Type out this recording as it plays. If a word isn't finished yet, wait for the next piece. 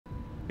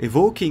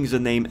Evoking the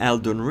name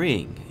Elden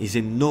Ring is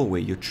in no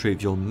way a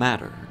trivial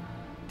matter.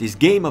 This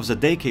game of the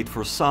decade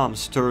for some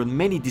stirred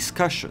many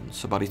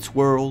discussions about its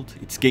world,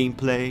 its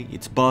gameplay,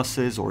 its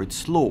bosses or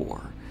its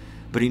lore,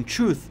 but in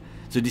truth,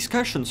 the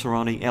discussion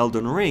surrounding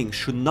Elden Ring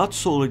should not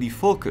solely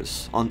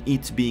focus on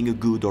it being a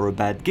good or a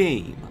bad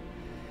game.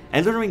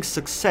 Elden Ring's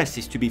success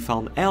is to be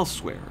found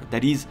elsewhere,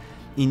 that is,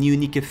 in the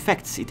unique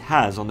effects it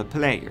has on the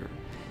player,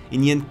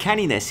 in the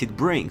uncanniness it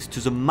brings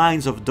to the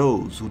minds of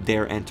those who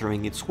dare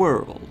entering its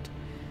world.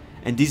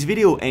 And this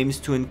video aims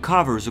to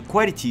uncover the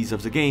qualities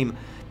of the game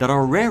that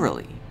are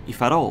rarely,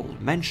 if at all,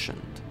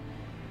 mentioned.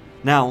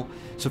 Now,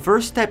 the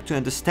first step to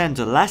understand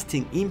the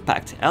lasting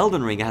impact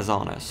Elden Ring has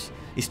on us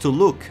is to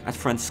look at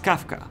Franz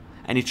Kafka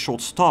and its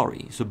short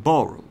story, The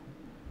Burrow.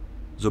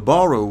 The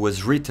Burrow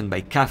was written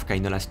by Kafka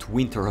in the last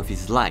winter of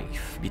his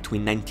life,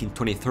 between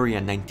 1923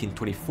 and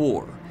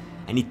 1924,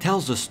 and it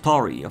tells the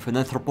story of an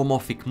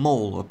anthropomorphic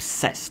mole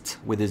obsessed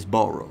with his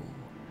burrow.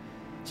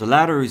 The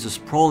latter is a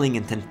sprawling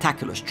and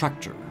tentacular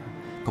structure,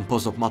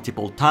 composed of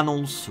multiple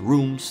tunnels,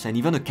 rooms, and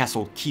even a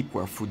castle keep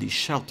where food is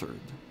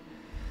sheltered.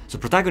 The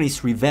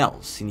protagonist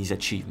revels in his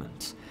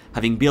achievement,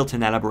 having built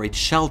an elaborate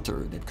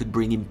shelter that could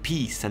bring him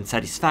peace and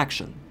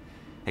satisfaction,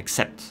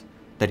 except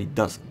that it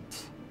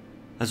doesn't.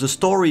 As the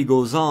story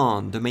goes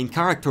on, the main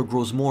character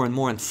grows more and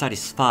more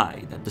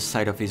unsatisfied at the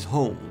sight of his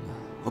home,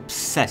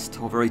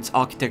 obsessed over its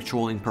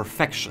architectural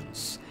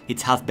imperfections,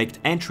 its half-baked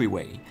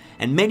entryway,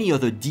 and many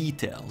other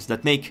details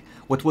that make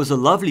what was a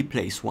lovely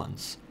place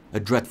once a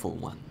dreadful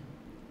one.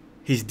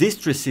 His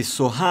distress is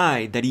so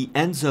high that he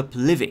ends up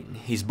leaving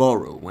his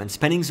burrow and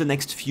spending the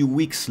next few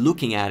weeks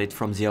looking at it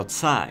from the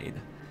outside.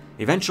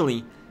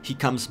 Eventually, he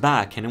comes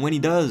back, and when he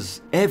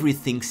does,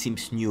 everything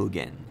seems new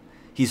again.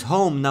 His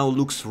home now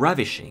looks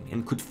ravishing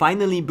and could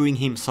finally bring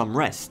him some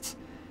rest,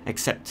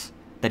 except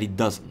that it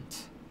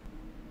doesn't.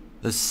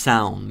 A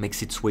sound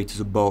makes its way to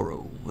the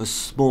burrow, a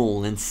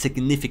small and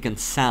significant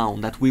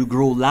sound that will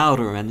grow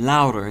louder and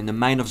louder in the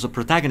mind of the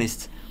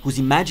protagonist, who's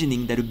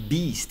imagining that a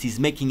beast is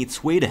making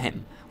its way to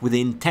him with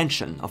the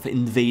intention of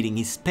invading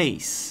his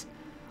space.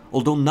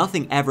 Although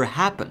nothing ever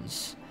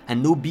happens,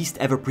 and no beast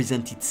ever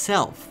presents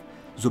itself,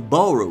 the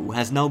burrow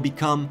has now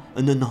become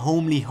an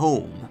unhomely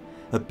home,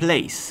 a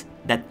place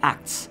that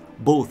acts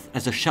both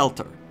as a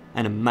shelter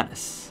and a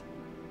menace.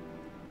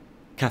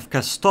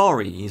 Kafka's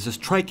story is a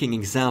striking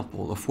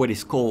example of what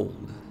is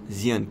called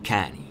the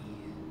uncanny.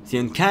 The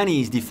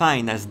uncanny is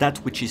defined as that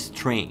which is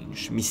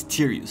strange,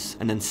 mysterious,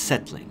 and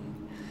unsettling.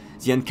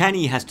 The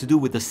uncanny has to do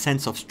with a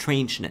sense of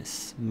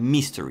strangeness,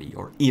 mystery,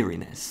 or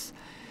eeriness.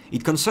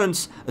 It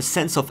concerns a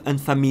sense of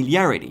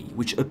unfamiliarity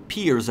which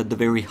appears at the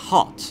very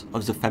heart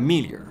of the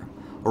familiar,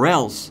 or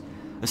else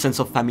a sense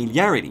of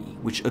familiarity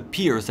which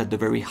appears at the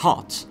very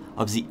heart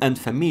of the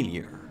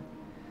unfamiliar.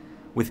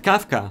 With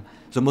Kafka,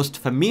 the most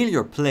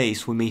familiar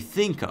place we may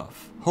think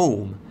of,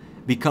 home,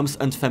 becomes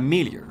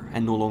unfamiliar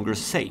and no longer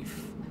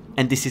safe.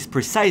 And this is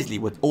precisely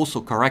what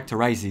also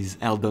characterizes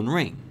Elden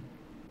Ring.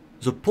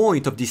 The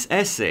point of this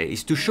essay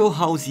is to show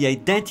how the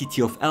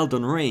identity of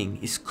Elden Ring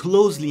is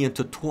closely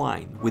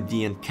intertwined with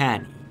the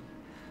uncanny.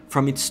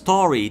 From its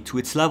story to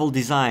its level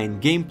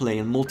design,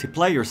 gameplay, and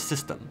multiplayer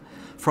system,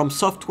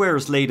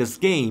 FromSoftware's latest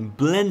game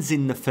blends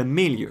in the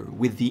familiar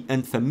with the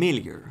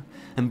unfamiliar,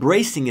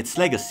 embracing its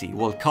legacy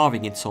while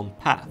carving its own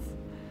path.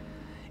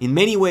 In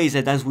many ways,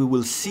 and as we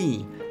will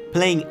see,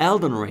 playing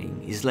Elden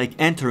Ring is like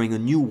entering a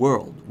new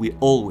world we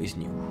always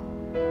knew.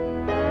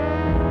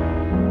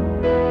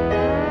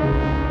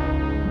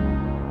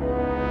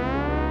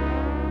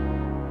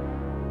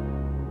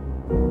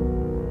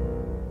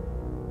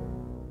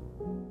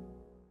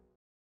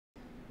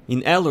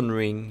 In Elden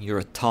Ring, you're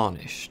a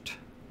Tarnished,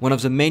 one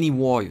of the many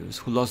warriors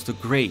who lost the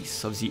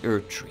grace of the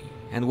Earth Tree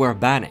and were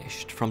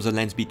banished from the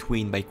lands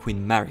between by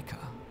Queen Marika.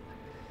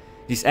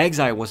 This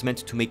exile was meant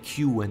to make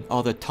you and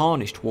other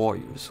Tarnished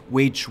warriors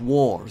wage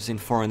wars in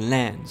foreign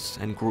lands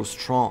and grow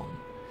strong.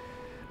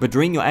 But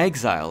during your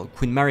exile,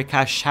 Queen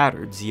Marika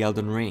shattered the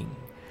Elden Ring,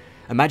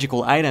 a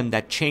magical item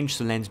that changed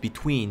the lands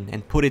between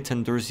and put it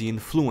under the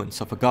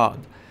influence of a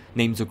god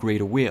named the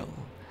Greater Will.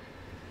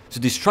 The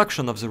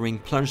destruction of the ring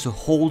plunged the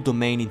whole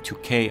domain into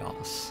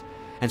chaos,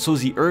 and so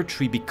the Earth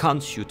Tree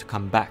beckons you to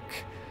come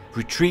back,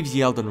 retrieve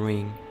the Elden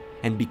Ring,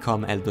 and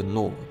become Elden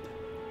Lord.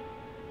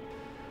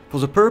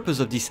 For the purpose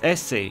of this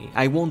essay,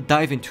 I won't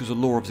dive into the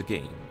lore of the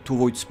game, to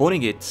avoid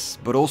spoiling it,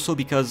 but also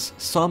because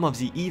some of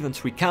the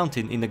events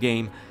recounted in the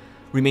game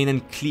remain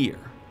unclear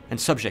and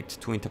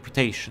subject to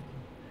interpretation.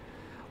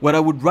 What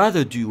I would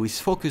rather do is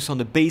focus on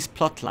the base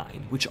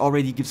plotline, which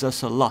already gives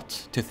us a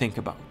lot to think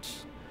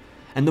about.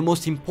 And the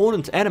most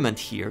important element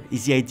here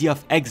is the idea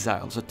of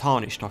exile the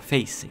Tarnished are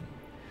facing.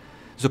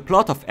 The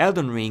plot of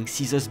Elden Ring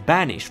sees us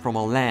banished from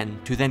our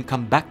land to then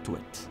come back to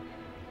it.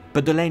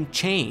 But the land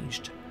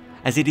changed,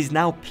 as it is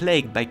now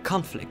plagued by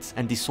conflicts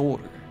and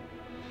disorder.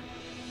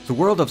 The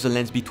world of the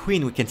lands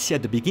between we can see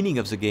at the beginning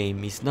of the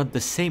game is not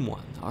the same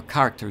one our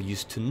character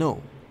used to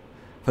know.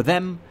 For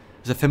them,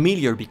 the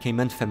familiar became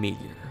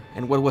unfamiliar,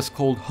 and what was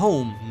called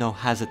home now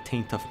has a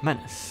taint of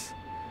menace.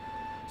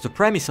 The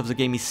premise of the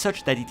game is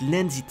such that it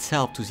lends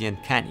itself to the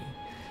uncanny,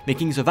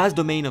 making the vast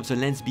domain of the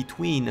lands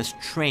between a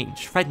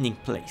strange, threatening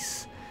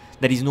place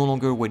that is no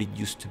longer what it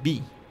used to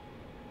be.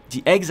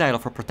 The exile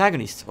of our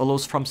protagonist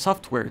allows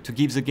FromSoftware to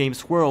give the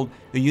game's world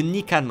a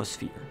unique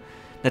atmosphere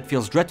that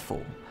feels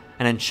dreadful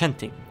and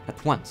enchanting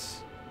at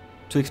once.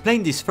 To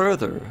explain this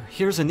further,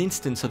 here's an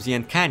instance of the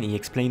uncanny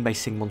explained by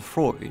Sigmund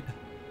Freud.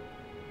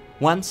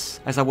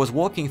 Once, as I was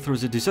walking through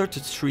the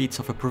deserted streets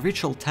of a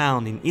provincial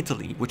town in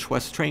Italy which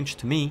was strange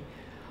to me,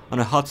 on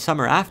a hot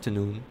summer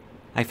afternoon,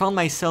 I found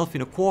myself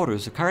in a quarter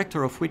the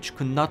character of which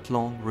could not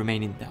long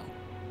remain in doubt.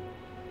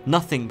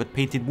 Nothing but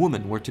painted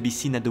women were to be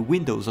seen at the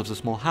windows of the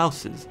small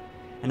houses,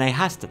 and I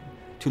hastened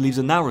to leave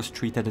the narrow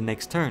street at the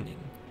next turning.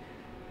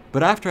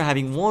 But after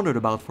having wandered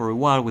about for a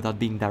while without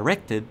being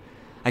directed,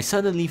 I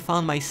suddenly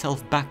found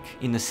myself back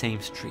in the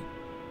same street,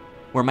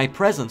 where my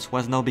presence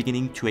was now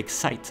beginning to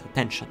excite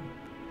attention.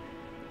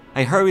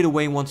 I hurried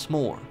away once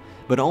more,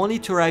 but only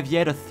to arrive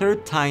yet a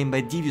third time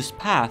by devious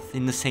path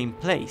in the same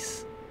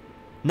place.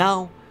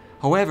 Now,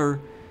 however,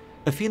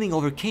 a feeling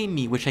overcame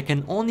me which I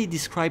can only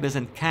describe as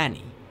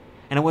uncanny,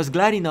 and I was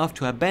glad enough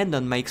to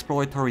abandon my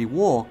exploratory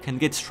walk and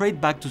get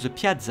straight back to the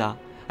piazza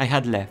I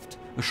had left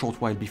a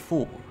short while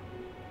before.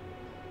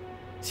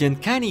 The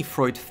uncanny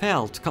Freud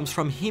felt comes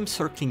from him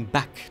circling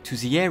back to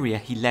the area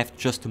he left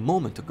just a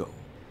moment ago.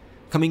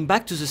 Coming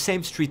back to the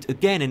same street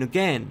again and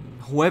again,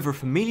 however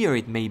familiar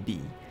it may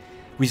be,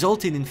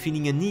 resulted in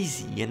feeling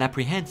uneasy and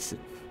apprehensive.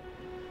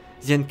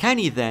 The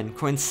uncanny then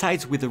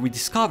coincides with the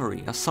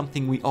rediscovery of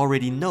something we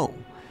already know,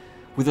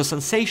 with a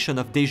sensation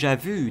of déjà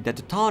vu that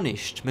the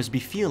tarnished must be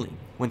feeling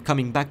when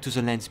coming back to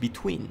the lands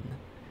between.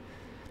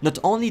 Not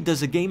only does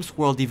the game's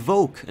world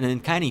evoke an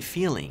uncanny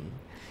feeling,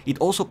 it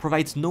also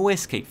provides no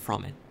escape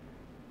from it.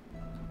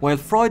 While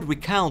Freud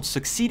recounts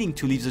succeeding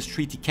to leave the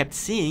street he kept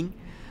seeing,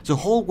 the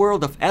whole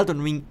world of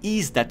Elden Ring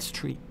is that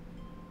street.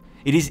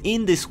 It is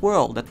in this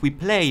world that we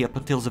play up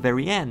until the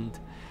very end,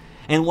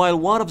 and while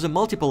one of the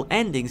multiple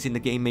endings in the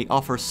game may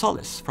offer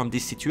solace from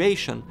this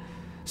situation,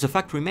 the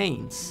fact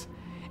remains,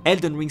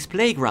 Elden Ring's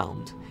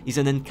playground is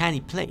an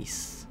uncanny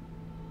place.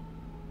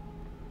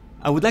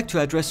 I would like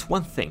to address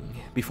one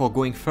thing before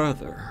going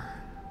further.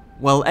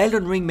 While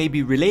Elden Ring may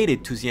be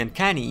related to the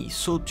uncanny,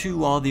 so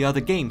too are the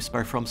other games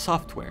by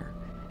FromSoftware,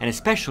 and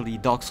especially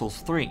Dark Souls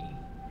 3.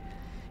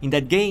 In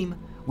that game,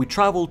 we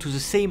travel to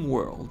the same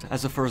world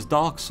as the first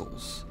Dark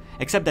Souls,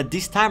 except that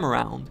this time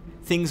around,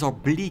 things are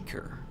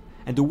bleaker,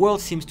 and the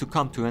world seems to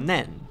come to an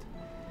end,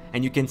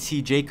 and you can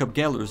see Jacob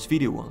Geller's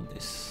video on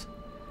this.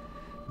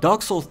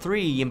 Dark Souls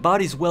 3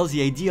 embodies well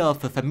the idea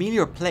of a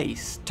familiar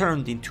place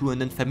turned into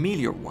an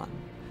unfamiliar one,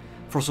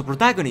 for the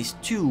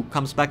protagonist too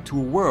comes back to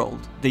a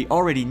world they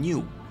already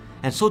knew,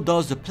 and so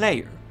does the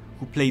player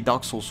who played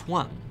Dark Souls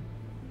 1.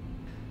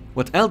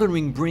 What Elden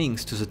Ring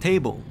brings to the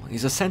table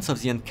is a sense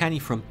of the uncanny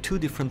from two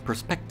different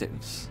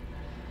perspectives.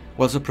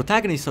 While the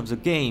protagonist of the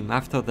game,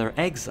 after their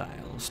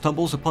exile,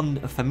 stumbles upon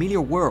a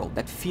familiar world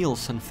that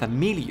feels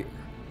unfamiliar,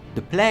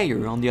 the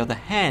player, on the other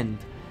hand,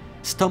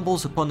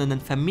 stumbles upon an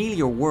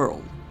unfamiliar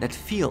world that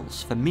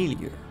feels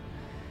familiar.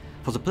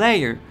 For the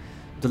player,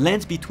 the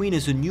lands between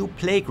is a new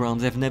playground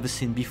they've never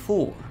seen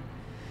before.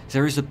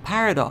 There is a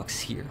paradox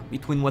here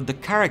between what the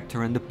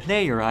character and the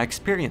player are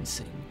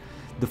experiencing,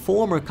 the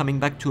former coming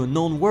back to a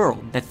known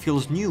world that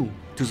feels new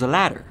to the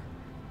latter.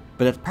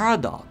 But that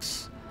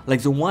paradox,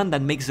 like the one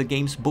that makes the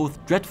games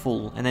both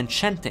dreadful and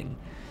enchanting,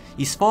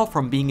 is far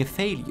from being a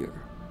failure.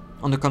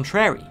 On the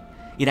contrary,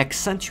 it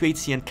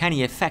accentuates the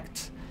uncanny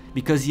effect,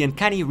 because the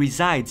uncanny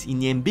resides in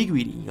the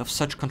ambiguity of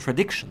such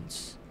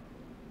contradictions.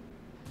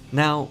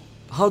 Now,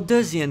 how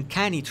does the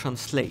uncanny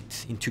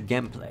translate into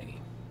gameplay?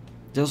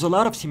 There's a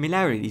lot of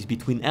similarities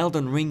between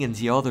Elden Ring and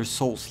the other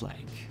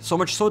Souls-like, so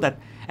much so that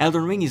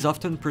Elden Ring is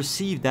often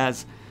perceived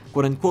as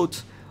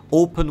quote-unquote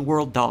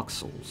open-world Dark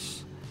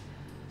Souls.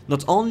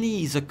 Not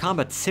only is the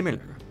combat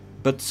similar,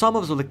 but some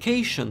of the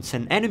locations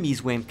and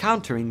enemies we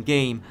encounter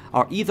in-game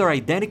are either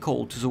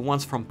identical to the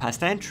ones from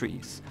past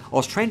entries,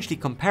 or strangely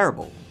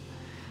comparable.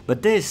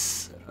 But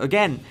this,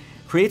 again,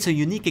 creates a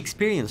unique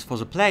experience for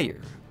the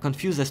player,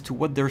 confused as to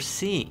what they're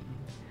seeing.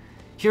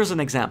 Here's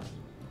an example.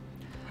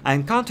 I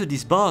encountered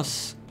this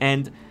boss,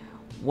 and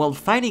while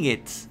fighting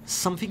it,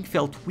 something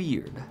felt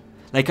weird.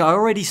 Like I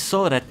already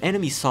saw that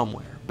enemy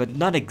somewhere, but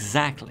not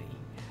exactly.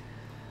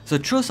 The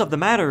truth of the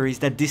matter is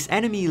that this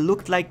enemy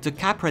looked like the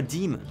Capra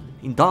demon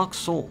in Dark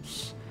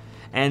Souls,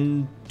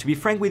 and to be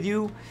frank with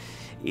you,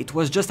 it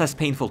was just as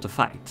painful to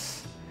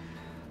fight.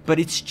 But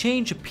its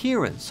changed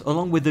appearance,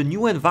 along with the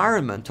new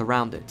environment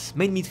around it,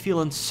 made me feel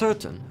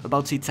uncertain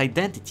about its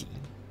identity.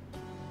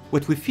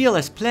 What we feel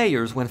as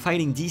players when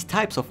fighting these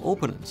types of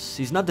opponents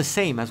is not the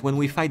same as when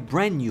we fight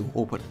brand new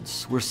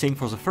opponents we're seeing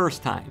for the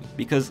first time,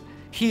 because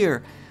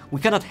here we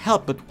cannot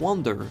help but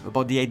wonder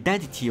about the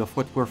identity of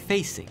what we're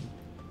facing.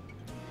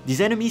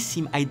 These enemies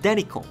seem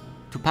identical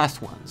to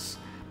past ones,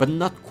 but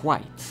not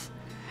quite,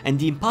 and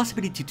the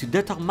impossibility to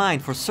determine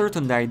for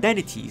certain their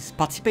identities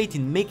participate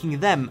in making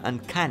them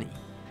uncanny.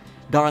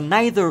 There are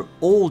neither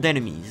old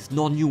enemies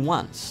nor new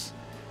ones.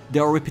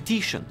 There are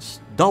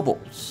repetitions,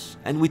 doubles,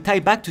 and we tie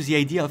back to the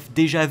idea of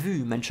déjà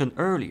vu mentioned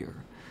earlier.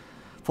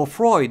 For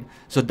Freud,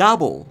 the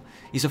double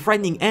is a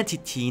frightening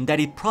entity in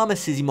that it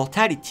promises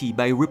immortality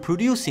by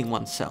reproducing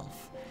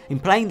oneself,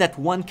 implying that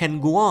one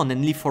can go on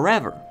and live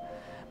forever.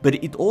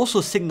 But it also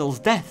signals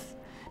death,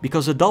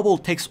 because the double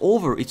takes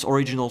over its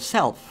original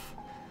self.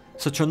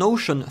 Such a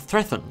notion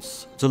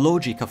threatens the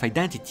logic of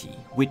identity,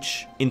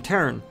 which, in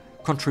turn,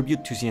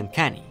 contribute to the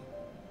uncanny.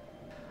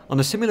 On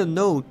a similar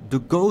note, the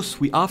ghosts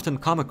we often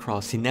come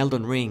across in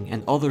Elden Ring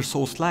and other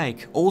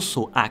Souls-like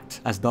also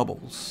act as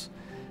doubles.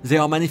 They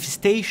are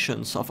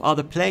manifestations of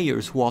other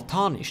players who are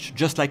tarnished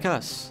just like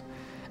us,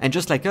 and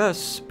just like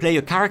us, play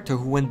a character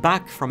who went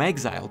back from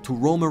exile to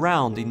roam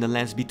around in the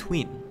lands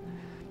between.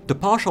 The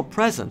partial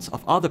presence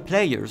of other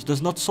players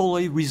does not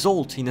solely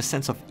result in a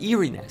sense of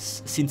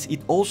eeriness, since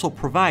it also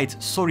provides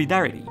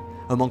solidarity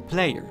among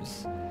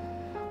players.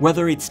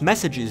 Whether it's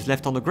messages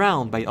left on the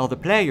ground by other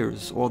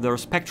players or their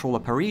spectral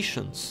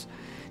apparitions,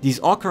 these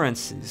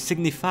occurrences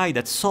signify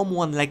that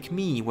someone like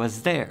me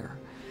was there,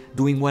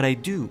 doing what I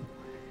do,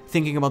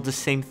 thinking about the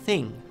same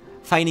thing,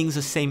 fighting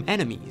the same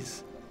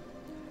enemies.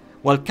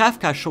 While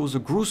Kafka shows a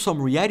gruesome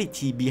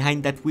reality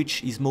behind that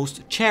which is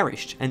most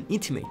cherished and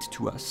intimate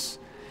to us,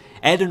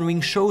 Elden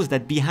Ring shows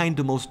that behind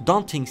the most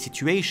daunting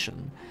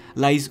situation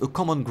lies a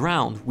common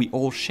ground we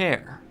all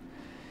share.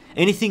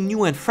 Anything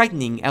new and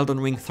frightening Elden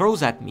Ring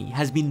throws at me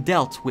has been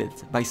dealt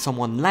with by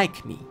someone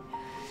like me,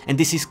 and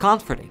this is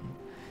comforting.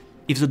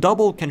 If the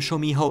double can show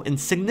me how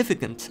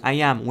insignificant I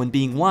am when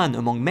being one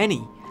among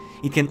many,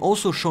 it can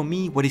also show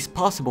me what is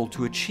possible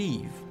to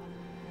achieve.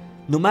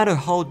 No matter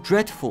how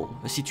dreadful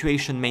a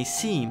situation may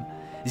seem,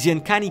 the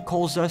uncanny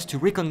calls us to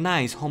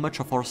recognize how much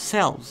of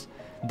ourselves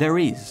there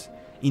is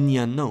in the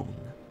unknown.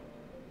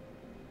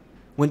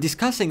 When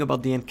discussing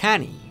about the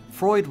uncanny,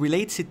 Freud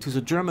relates it to the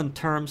German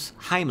terms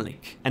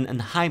Heimlich and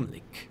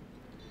Unheimlich.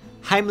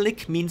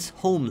 Heimlich means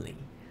homely,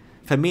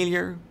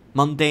 familiar,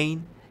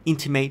 mundane,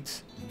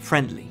 intimate,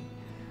 friendly.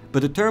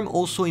 But the term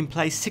also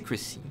implies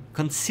secrecy,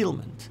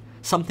 concealment,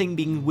 something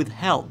being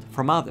withheld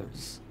from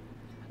others.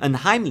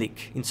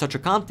 Unheimlich, in such a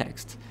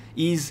context,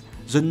 is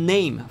the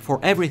name for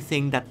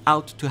everything that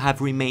ought to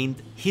have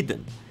remained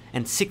hidden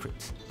and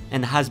secret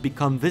and has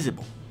become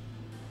visible.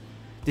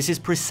 This is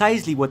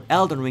precisely what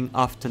Elden Ring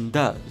often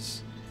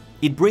does.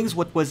 It brings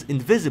what was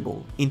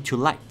invisible into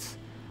light,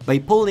 by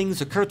pulling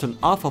the curtain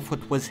off of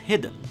what was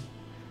hidden.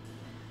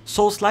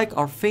 Souls-like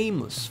are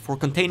famous for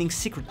containing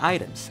secret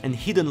items and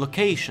hidden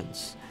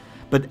locations,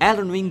 but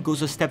Elden Ring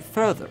goes a step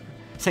further,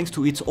 thanks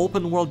to its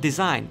open world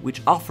design,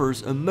 which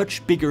offers a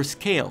much bigger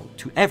scale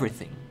to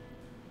everything.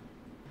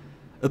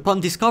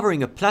 Upon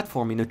discovering a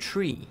platform in a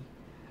tree,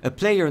 a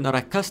player not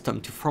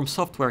accustomed to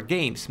FromSoftware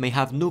games may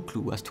have no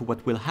clue as to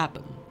what will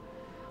happen,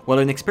 while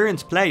an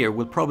experienced player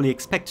will probably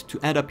expect to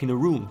end up in a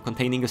room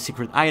containing a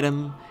secret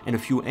item and a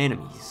few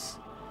enemies.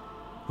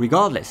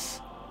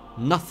 Regardless,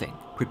 nothing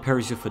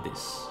prepares you for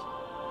this.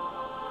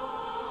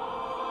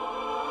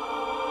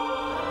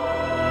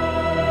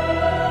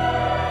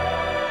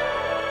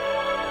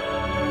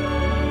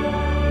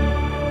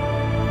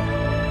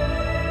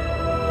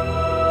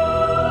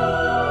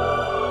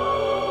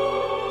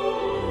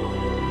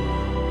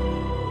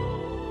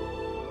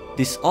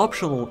 This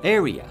optional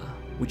area,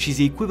 which is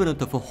the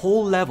equivalent of a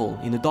whole level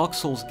in a Dark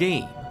Souls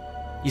game,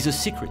 is a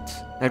secret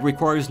that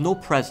requires no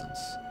presence,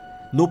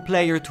 no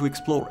player to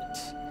explore it,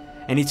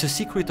 and it's a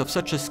secret of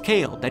such a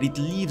scale that it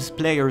leaves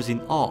players in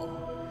awe,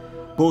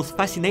 both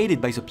fascinated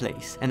by the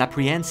place and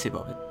apprehensive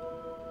of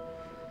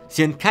it.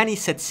 The uncanny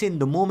sets in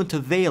the moment a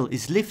veil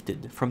is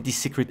lifted from this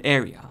secret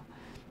area,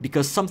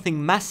 because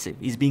something massive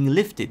is being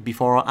lifted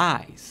before our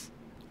eyes.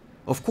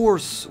 Of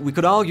course, we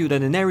could argue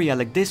that an area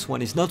like this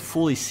one is not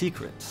fully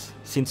secret,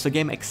 since the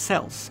game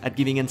excels at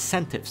giving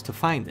incentives to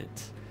find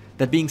it.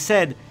 That being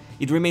said,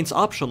 it remains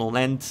optional,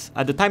 and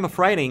at the time of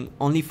writing,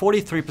 only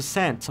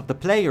 43% of the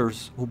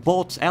players who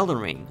bought Elden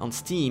Ring on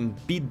Steam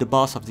beat the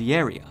boss of the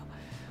area,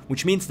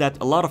 which means that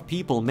a lot of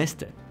people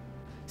missed it.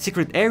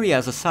 Secret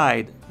areas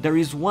aside, there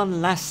is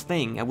one last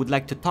thing I would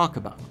like to talk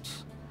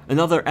about,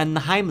 another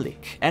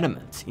unheimlich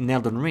element in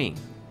Elden Ring,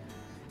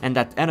 and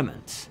that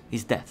element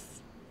is death.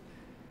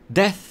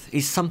 Death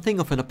is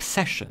something of an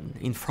obsession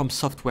in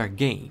FromSoftware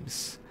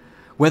games,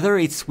 whether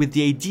it's with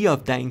the idea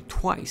of dying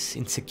twice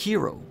in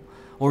Sekiro,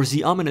 or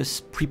the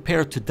ominous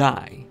prepare to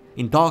die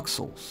in Dark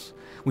Souls,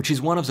 which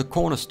is one of the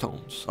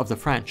cornerstones of the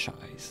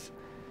franchise.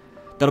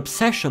 That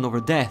obsession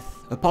over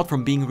death, apart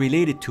from being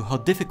related to how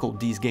difficult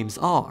these games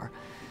are,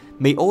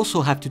 may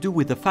also have to do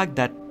with the fact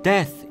that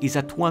death is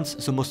at once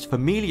the most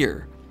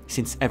familiar,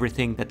 since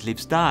everything that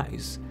lives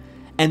dies,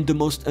 and the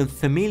most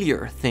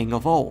unfamiliar thing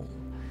of all,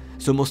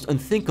 the most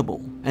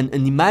unthinkable and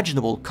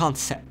unimaginable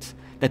concept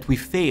that we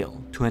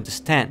fail to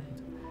understand.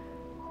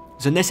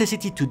 The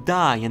necessity to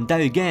die and die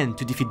again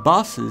to defeat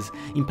bosses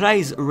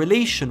implies a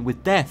relation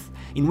with death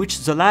in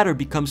which the latter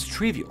becomes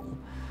trivial,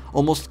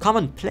 almost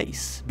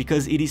commonplace,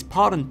 because it is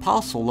part and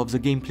parcel of the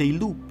gameplay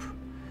loop.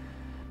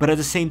 But at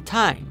the same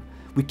time,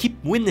 We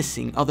keep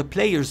witnessing other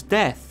players'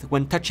 death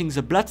when touching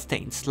the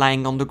bloodstains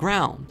lying on the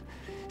ground,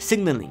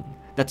 signaling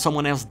that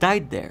someone else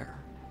died there.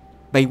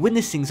 By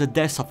witnessing the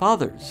deaths of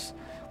others,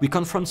 we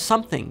confront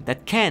something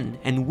that can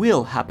and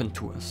will happen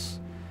to us,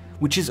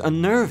 which is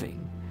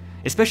unnerving,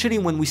 especially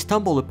when we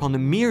stumble upon a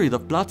myriad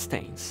of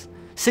bloodstains,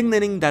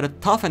 signaling that a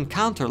tough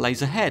encounter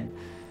lies ahead,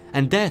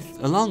 and death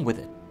along with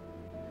it.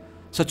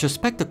 Such a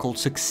spectacle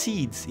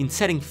succeeds in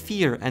setting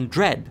fear and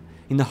dread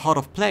in the heart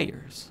of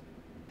players.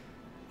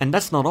 And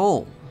that's not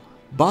all.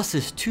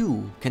 Bosses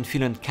too can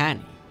feel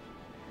uncanny.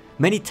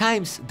 Many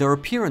times their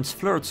appearance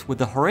flirts with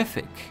the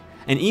horrific,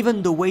 and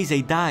even the way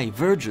they die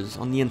verges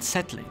on the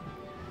unsettling.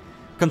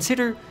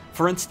 Consider,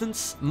 for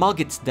instance,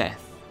 Mogget's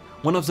death,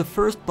 one of the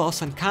first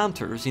boss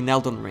encounters in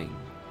Elden Ring.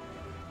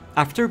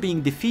 After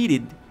being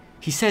defeated,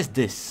 he says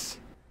this: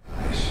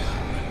 I shall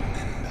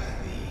remember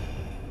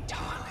thee,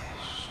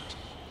 tarnished,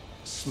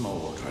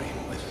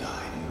 smouldering with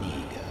thy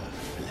meager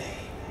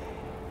flame.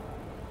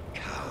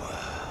 Cower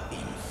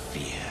in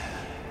fear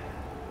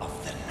of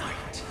the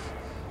night.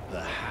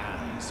 The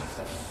hands of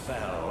the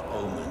fell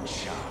omen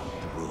shall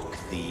brook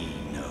thee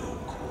no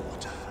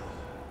quarter.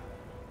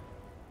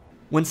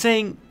 When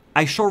saying,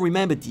 "I shall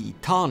remember thee,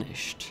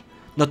 tarnished,"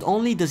 not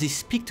only does he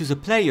speak to the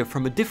player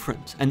from a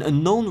different and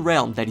unknown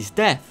realm that is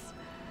death,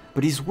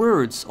 but his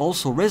words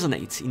also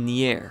resonate in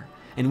the air,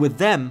 and with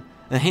them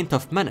a hint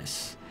of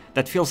menace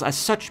that feels as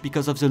such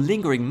because of the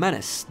lingering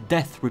menace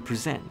death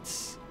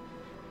represents.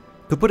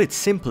 To put it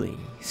simply,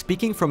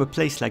 speaking from a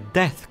place like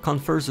death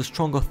confers a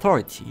strong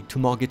authority to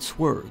Mogget's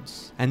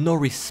words, and no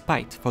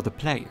respite for the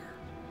player.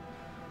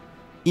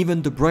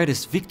 Even the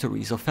brightest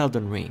victories of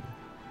Elden Ring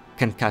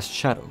can cast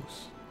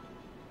shadows.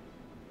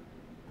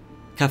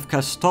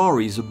 Kafka's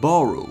story, The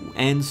Burrow,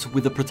 ends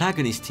with the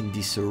protagonist in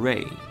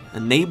disarray,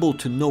 unable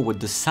to know what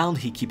the sound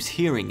he keeps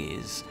hearing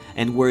is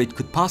and where it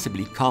could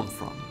possibly come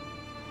from.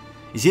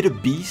 Is it a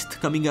beast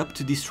coming up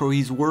to destroy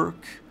his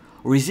work?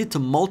 Or is it a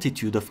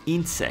multitude of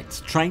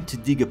insects trying to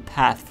dig a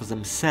path for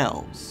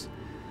themselves?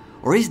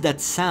 Or is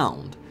that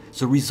sound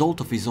the result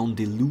of his own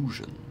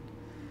delusion?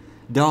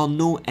 There are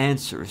no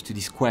answers to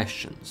these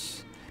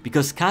questions,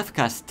 because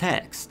Kafka's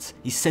text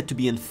is said to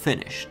be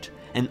unfinished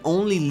and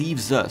only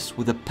leaves us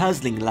with a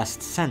puzzling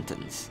last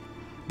sentence,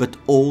 but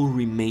all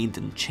remained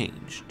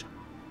unchanged.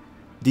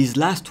 These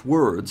last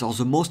words are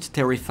the most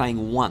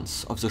terrifying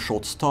ones of the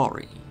short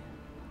story.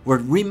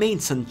 What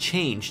remains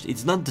unchanged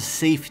is not the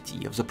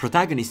safety of the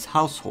protagonist's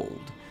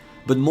household,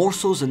 but more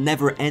so the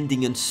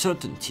never-ending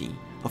uncertainty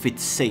of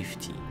its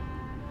safety.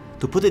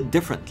 To put it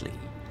differently,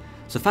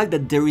 the fact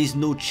that there is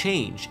no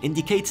change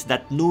indicates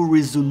that no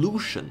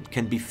resolution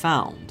can be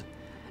found,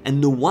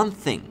 and the one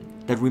thing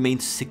that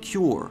remains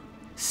secure,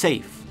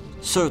 safe,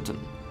 certain,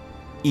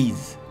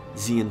 is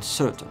the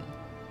uncertain.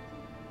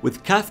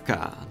 With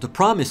Kafka, the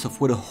promise of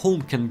what a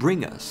home can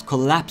bring us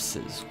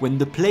collapses when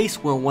the place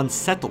where one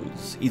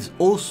settles is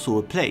also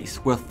a place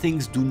where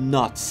things do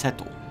not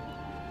settle.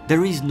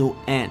 There is no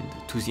end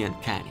to the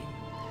uncanny.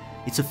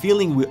 It's a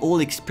feeling we all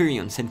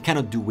experience and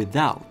cannot do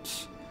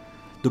without.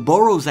 The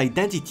Burrow's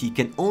identity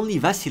can only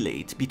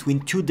vacillate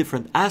between two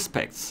different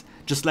aspects,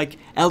 just like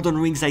Elden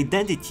Ring's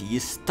identity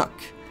is stuck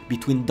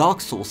between Dark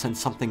Souls and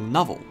something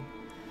novel.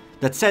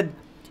 That said,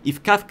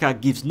 if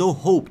Kafka gives no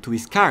hope to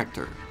his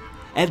character,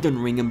 Elden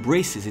Ring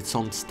embraces its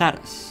own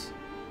status.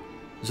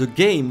 The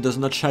game does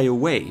not shy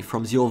away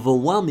from the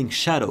overwhelming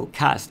shadow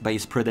cast by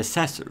its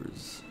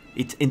predecessors.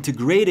 It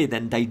integrated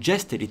and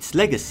digested its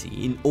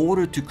legacy in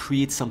order to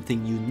create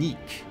something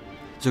unique.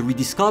 The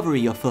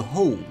rediscovery of a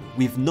home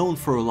we've known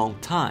for a long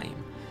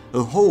time,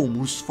 a home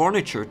whose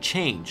furniture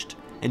changed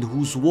and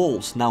whose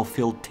walls now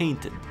feel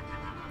tainted.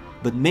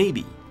 But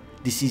maybe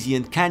this is the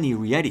uncanny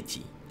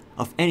reality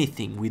of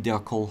anything we dare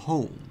call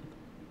home.